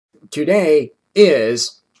today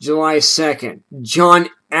is July 2nd, John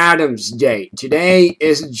Adams Day. Today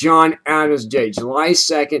is John Adams Day, July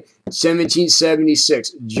 2nd,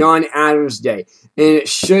 1776, John Adams Day. And it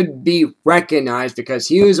should be recognized because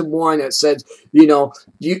he was the one that said, you know,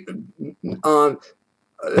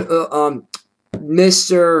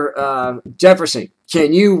 Mr. Jefferson,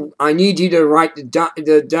 I need you to write the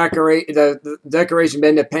Declaration of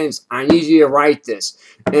Independence. I need you to write this.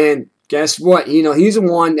 And guess what? You know, he's the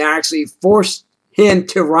one that actually forced him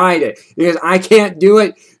to write it. Because I can't do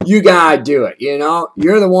it, you gotta do it. You know,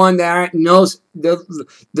 you're the one that knows the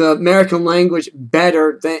American language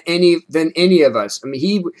better than any of us. I mean,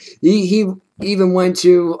 he even went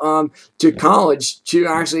to college to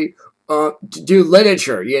actually to do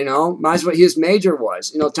literature. You know, that's what his major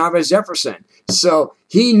was. You know, Thomas Jefferson. So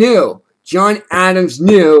he knew. John Adams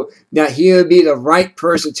knew that he would be the right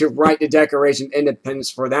person to write the Declaration of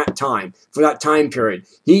Independence for that time period.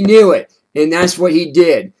 He knew it. And that's what he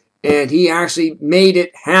did. And he actually made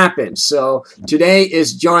it happen. So today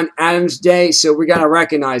is John Adams Day, so we got to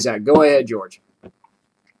recognize that. Go ahead, George. Yeah,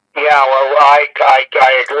 well, I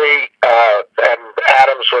agree. And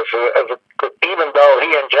Adams was, even though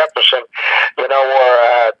he and Jefferson, you know,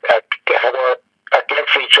 were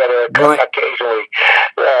against each other occasionally,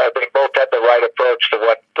 they both had the right approach to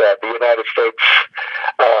what the United States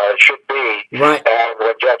should be. Right. And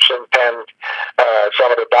when Jefferson penned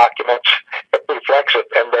some of the documents, it reflects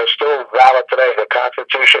it, and they're still valid today. The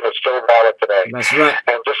Constitution is still valid today. That's right.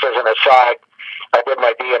 And just as an aside, I did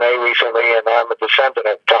my DNA recently, and I'm a descendant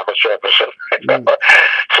of Thomas Jefferson.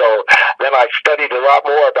 So then I studied a lot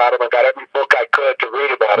more about him and got every book I could to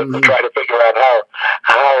read about him to try to figure out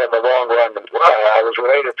how in the long run I was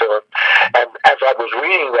related to him. And as I was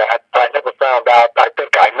reading that, I never found out. I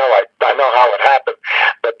think I know how it happened.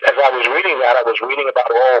 But as I was reading that, I was reading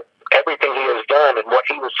about everything he has done and what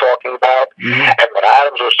he was talking about and what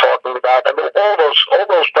Adams was talking about, and all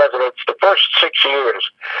those presidents. The first 6 years,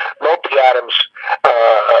 both the Adams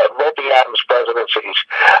presidencies,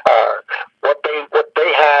 what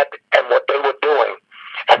they had and what they were doing,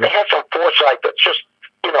 and they had some foresight that's just,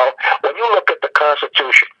 you know, when you look at the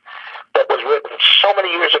Constitution that was written so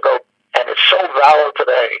many years ago. And it's so valid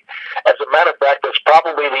today. As a matter of fact, it's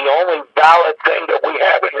probably the only valid thing that we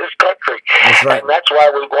have in this country. That's right. And that's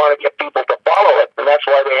why we want to get people to follow it. And that's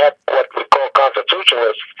why they have what we call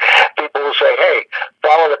constitutionalists. People who say, hey,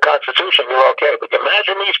 follow the Constitution, you're okay. But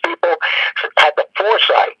imagine these people had the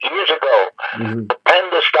foresight years ago to pen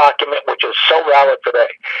this document, which is so valid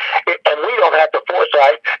today. And we don't have the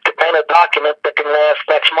foresight to pen a document that can last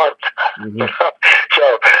next month. So,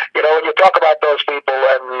 you know, when you talk about those people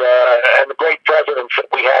and the great presidents that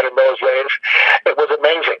we had in those days, it was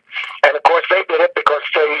amazing. And of course, they did it because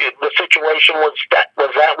the situation was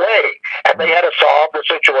that way, and they had to solve the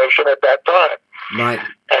situation at that time. Right.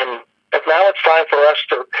 And now it's time for us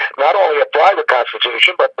to not only apply the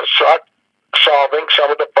Constitution, but to start solving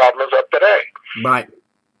some of the problems of today. Right.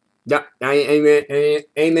 Yeah,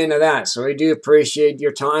 amen to that. So we do appreciate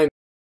your time.